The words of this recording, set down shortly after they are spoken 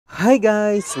Hi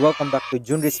guys! Welcome back to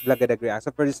Junrys Vlog Reaction.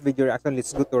 For this video reaction,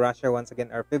 let's go to Russia once again,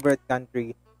 our favorite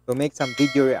country, to make some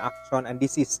video reaction. And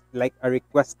this is like a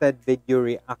requested video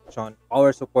reaction.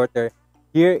 Our supporter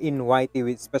here in YT,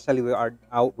 especially with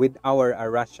our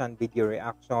Russian video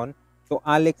reaction. So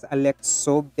Alex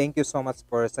Sob, thank you so much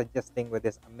for suggesting with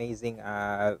this amazing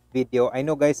video. I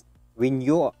know guys, when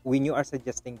you are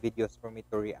suggesting videos for me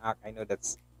to react, I know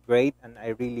that's great and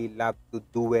I really love to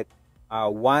do it.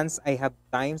 Once I have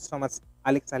time, so much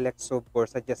Alex for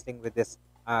suggesting with this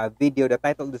video. The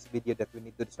title of this video that we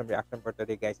need to do some reaction for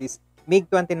today, guys, is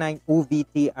MiG-29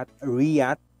 Ovt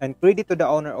Riat, and credit to the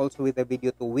owner also with the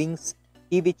video to Wings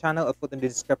TV channel. I'll put in the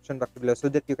description box below so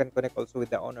that you can connect also with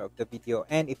the owner of the video.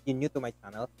 And if you're new to my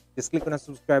channel, just click on the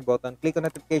subscribe button, click on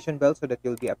notification bell so that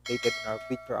you'll be updated on our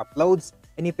future uploads.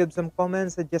 And if you have some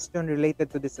comments, suggestion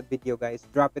related to this video, guys,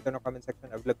 drop it in the comment section.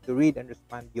 I would love to read and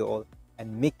respond to you all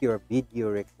and make your video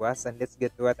requests. And let's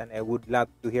get to it, and I would love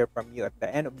to hear from you at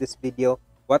the end of this video.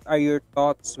 What are your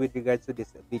thoughts with regards to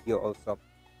this video also?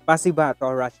 PASIBA to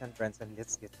our Russian friends, and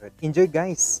let's get to it. Enjoy,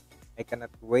 guys! I cannot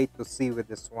wait to see with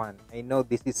this one. I know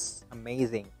this is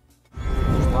amazing.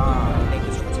 Wow, thank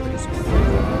you so much for this one.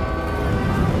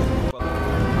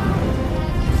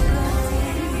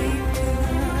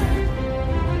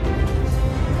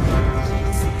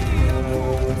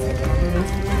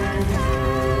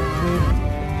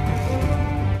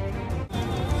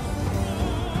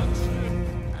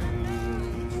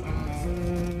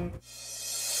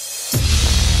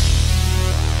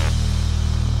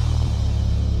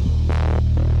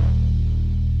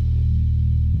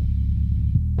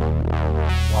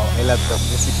 I love the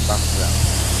music background.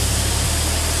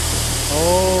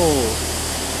 Oh,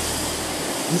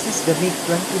 this is the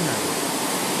MiG-29.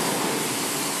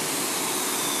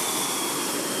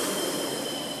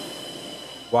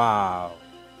 Wow.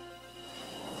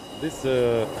 This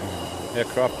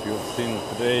aircraft you've seen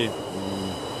today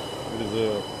is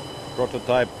a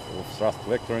prototype of thrust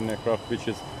vectoring aircraft, which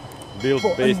is built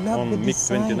based on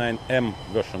MiG-29M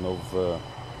version of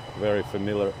very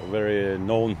familiar, very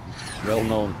known,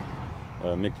 well-known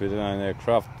MiG-29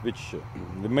 aircraft. Which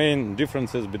the main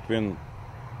differences between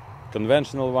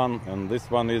conventional one and this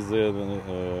one is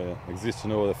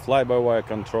existing over the fly-by-wire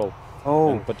control.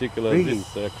 Oh, in particular, really?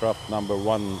 This aircraft number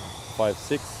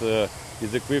 156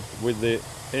 is equipped with the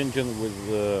engine with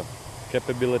the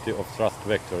capability of thrust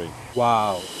vectoring.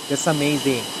 Wow, that's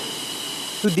amazing.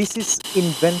 So this is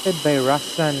invented by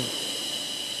Russian.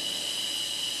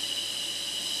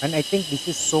 And I think this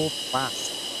is so fast.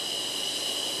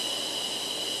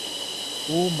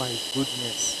 Oh my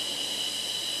goodness.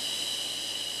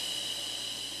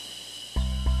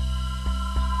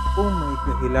 Oh my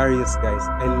god, hilarious, guys.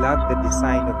 I love the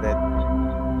design of it.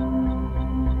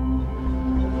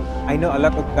 I know a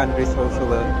lot of countries also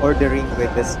will ordering with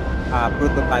this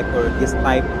prototype or this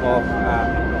type of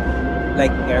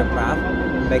like aircraft,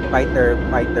 like fighter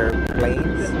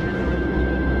planes.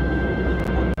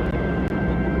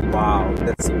 Wow,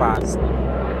 that's fast.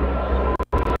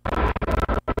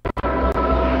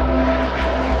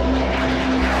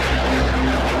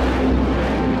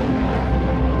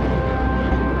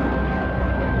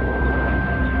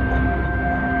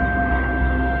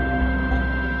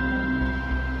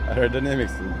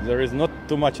 Aerodynamics. There is not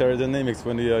too much aerodynamics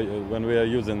when we are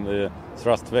using the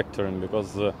thrust vectoring,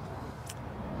 because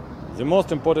the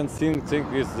most important thing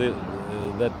is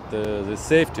that the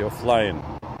safety of flying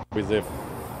with the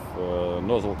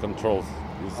nozzle controls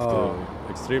is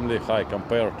extremely high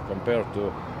compared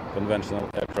to conventional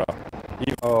aircraft.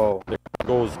 If it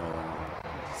goes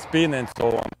spin and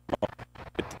so on,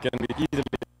 it can be easily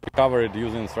recovered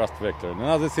using thrust vector.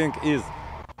 Another thing is,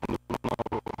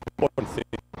 important thing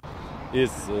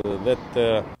is that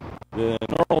the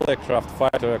normal aircraft,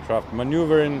 fighter aircraft,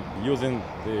 maneuvering using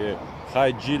the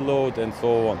high G load and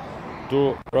so on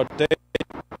to rotate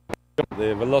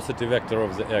the velocity vector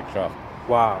of the aircraft.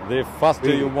 Wow. The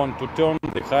faster you want to turn,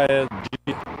 the higher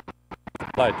G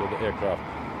flight of the aircraft.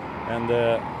 And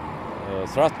the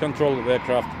thrust control of the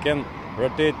aircraft can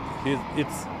rotate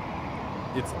its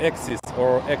axis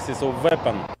or axis of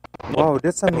weapon. Wow,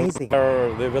 that's amazing.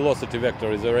 Where the velocity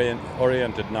vector is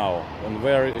oriented now, and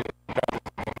where it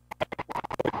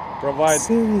provides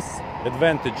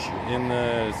advantage in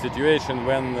a situation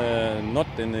when not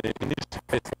in the initial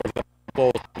phase, for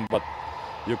example, but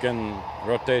you can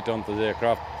rotate onto the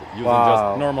aircraft using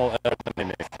just normal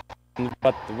aerodynamics.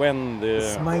 But when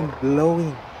it's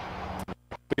mind-blowing.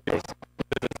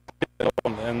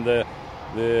 And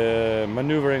the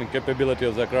maneuvering capability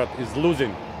of the aircraft is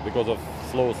losing because of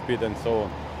slow speed and so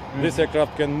on. This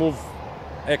aircraft can move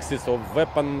axis of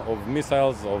weapon, of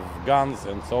missiles, of guns,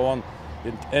 and so on,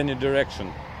 in any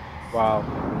direction. Wow.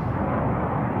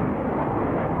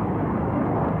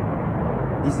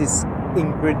 This is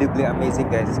incredibly amazing,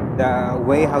 guys. The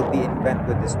way how they invent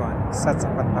with this one, such a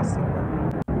fantastic one.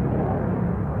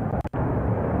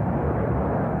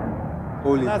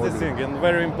 Holy Another moly. thing, and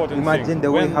very important Imagine thing,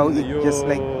 the way when how it you just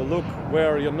like look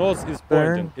where your nose is turn.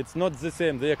 pointing, it's not the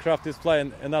same. The aircraft is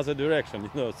flying another direction,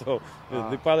 so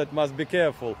the pilot must be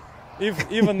careful.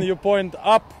 If even you point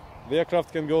up, the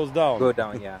aircraft can go down. Go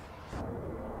down, yeah.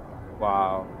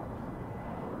 Wow.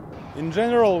 In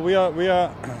general, we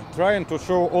are trying to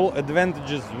show all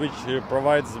advantages which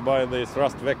provides by the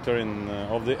thrust vectoring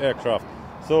of the aircraft.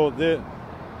 So that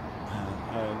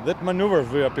maneuver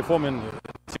we are performing,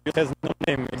 it has no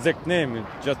name, exact name.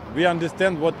 It's just we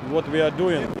understand what we are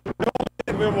doing.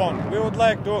 We want. We would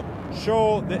like to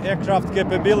show the aircraft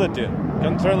capability,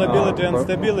 controllability, and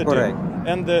stability, correct.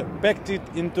 and packed it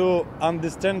into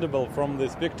understandable from the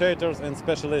spectators and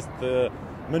specialist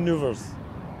maneuvers.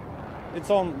 It's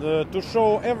on to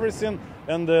show everything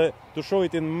and to show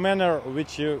it in manner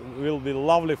which will be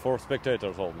lovely for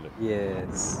spectators only.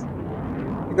 Yes.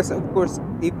 Because of course,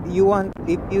 if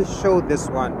you show this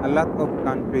one, a lot of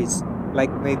countries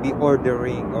like maybe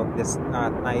ordering of this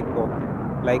type of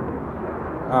like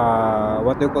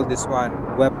what do you call this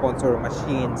one, weapons or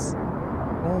machines.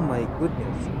 Oh my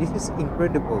goodness, this is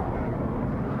incredible.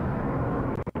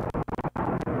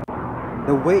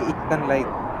 The way it can like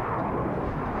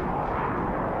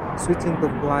switch into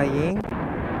flying.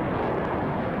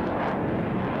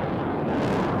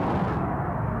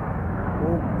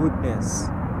 Oh goodness.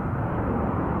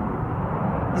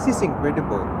 This is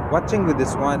incredible. Watching with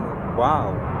this one,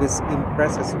 wow, this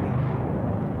impresses me.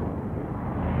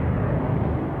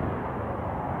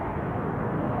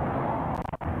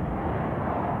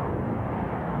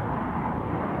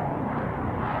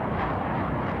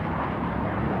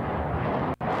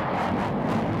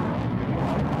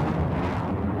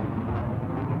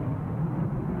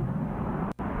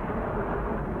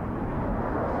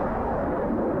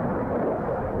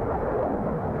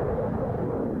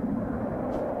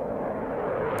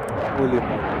 Holy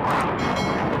moly.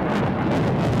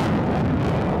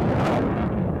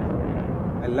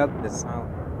 I love the sound.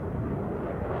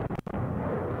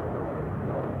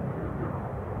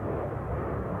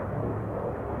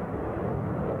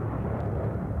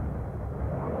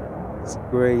 It's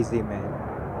crazy, man.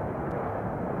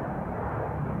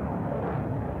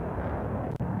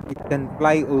 It can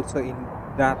fly also in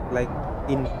that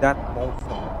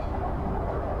motion.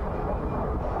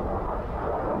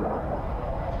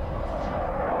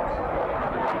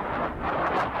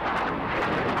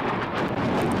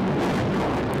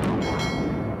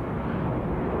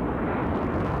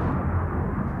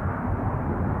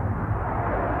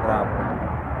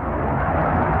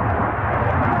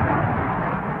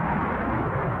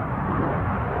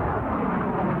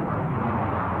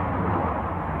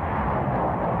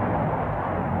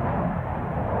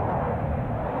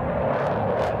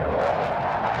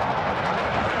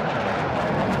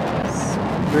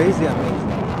 Crazy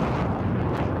amazing.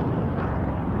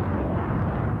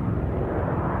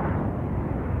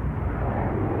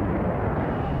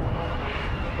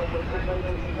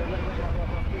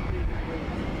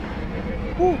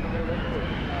 Woo.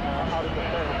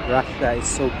 Russia is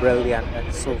so brilliant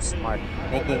and so smart,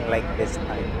 making like this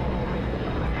type.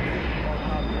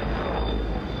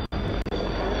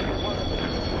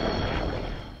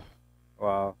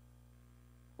 Wow.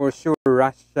 For sure,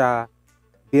 Russia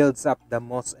builds up the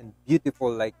most and beautiful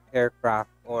like aircraft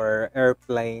or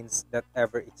airplanes that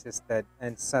ever existed,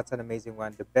 and such an amazing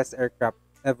one, the best aircraft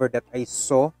ever that I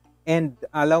saw. And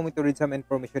allow me to read some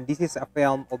information. This is a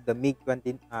film of the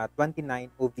MiG-29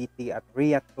 OVT at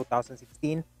Riat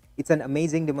 2016. It's an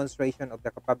amazing demonstration of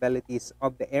the capabilities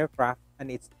of the aircraft, and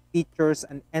it features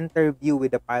an interview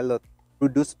with the pilot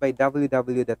produced by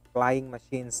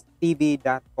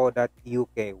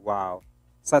www.flyingmachinestv.co.uk. Wow,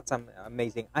 such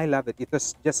amazing. I love it. It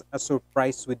was just a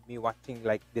surprise with me watching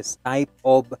like this type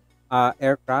of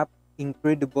aircraft.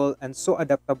 Incredible and so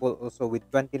adaptable also with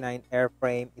 29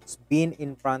 airframe. It's been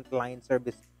in frontline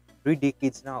service 3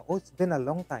 decades now. Oh, it's been a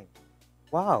long time.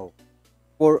 Wow,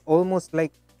 for almost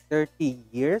like 30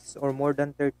 years or more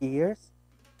than 30 years.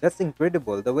 That's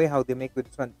incredible. The way how they make with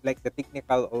this one, like the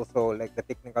technical also, like the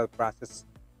technical process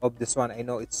of this one. I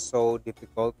know it's so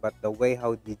difficult, but the way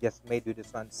how they just made with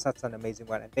this one, such an amazing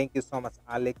one. And thank you so much,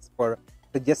 Alex, for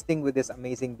suggesting with this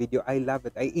amazing video. I love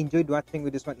it. I enjoyed watching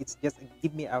with this one. It's just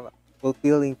give me a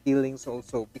fulfilling feelings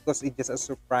also, because it's just a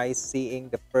surprise seeing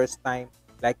the first time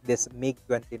like this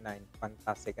MiG-29.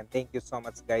 Fantastic. And thank you so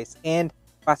much, guys. And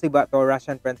PASIBA to our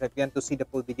Russian friends. If you want to see the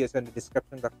full videos on the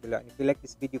description box below. And if you like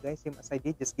this video, guys, same as I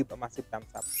did, just give a massive thumbs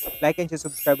up. Like and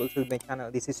subscribe also to my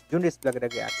channel. This is Junrys Vlog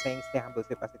React saying stay humble,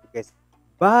 stay positive, guys.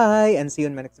 Bye, and see you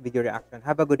in my next video reaction.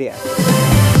 Have a good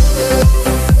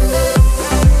day.